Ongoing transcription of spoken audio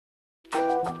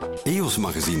EOS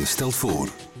Magazine stelt voor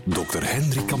Dokter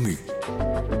Hendrik Cammu.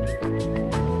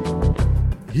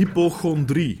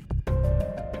 Hypochondrie.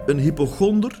 Een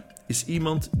hypochonder is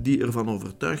iemand die ervan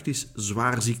overtuigd is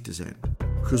zwaar ziek te zijn.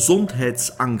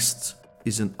 Gezondheidsangst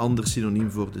is een ander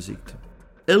synoniem voor de ziekte.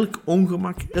 Elk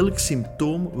ongemak, elk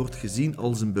symptoom wordt gezien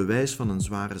als een bewijs van een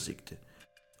zware ziekte.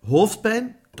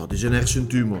 Hoofdpijn, dat is een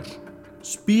hersentumor.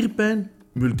 Spierpijn,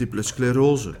 multiple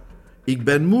sclerose. Ik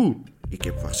ben moe, ik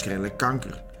heb waarschijnlijk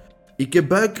kanker. Ik heb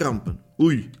buikkrampen,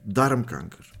 oei,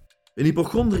 darmkanker. Een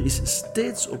hypochonder is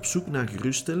steeds op zoek naar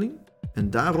geruststelling en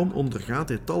daarom ondergaat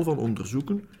hij tal van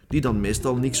onderzoeken die dan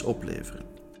meestal niks opleveren.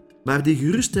 Maar die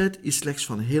gerustheid is slechts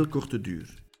van heel korte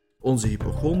duur. Onze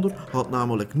hypochonder houdt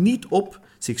namelijk niet op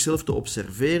zichzelf te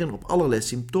observeren op allerlei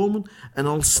symptomen en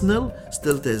al snel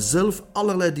stelt hij zelf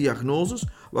allerlei diagnoses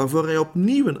waarvoor hij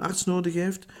opnieuw een arts nodig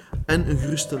heeft en een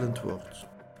geruststellend woord.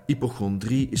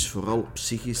 Hypochondrie is vooral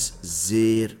psychisch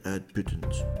zeer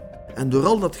uitputtend. En door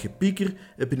al dat gepieker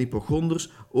hebben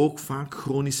hypochonders ook vaak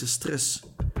chronische stress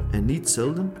en niet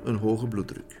zelden een hoge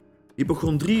bloeddruk.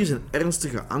 Hypochondrie is een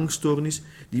ernstige angststoornis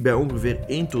die bij ongeveer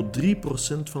 1 tot 3%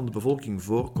 van de bevolking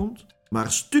voorkomt,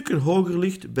 maar stukken hoger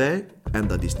ligt bij, en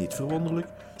dat is niet verwonderlijk,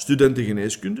 studenten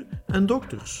geneeskunde en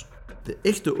dokters. De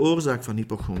echte oorzaak van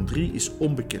hypochondrie is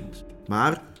onbekend,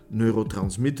 maar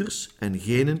neurotransmitters en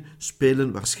genen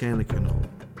spelen waarschijnlijk een rol.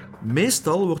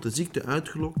 Meestal wordt de ziekte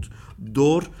uitgelokt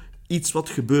door iets wat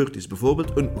gebeurd is.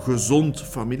 Bijvoorbeeld een gezond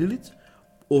familielid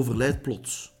overlijdt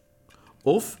plots.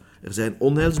 Of er zijn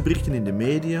onheilsberichten in de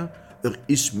media, er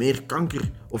is meer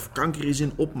kanker of kanker is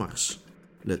in opmars.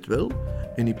 Let wel,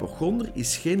 een hypochonder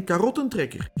is geen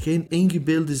karottentrekker, geen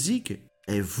ingebeelde zieke.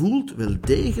 Hij voelt wel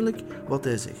degelijk wat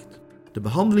hij zegt. De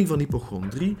behandeling van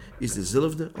hypochondrie is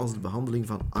dezelfde als de behandeling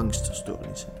van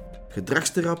angststoornissen.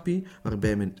 Gedragstherapie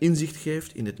waarbij men inzicht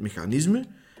geeft in het mechanisme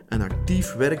en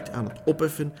actief werkt aan het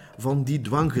opheffen van die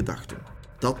dwanggedachten.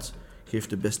 Dat geeft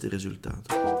de beste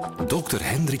resultaten. Dokter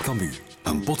Hendrik Cammu,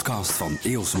 een podcast van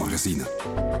EOS Magazine.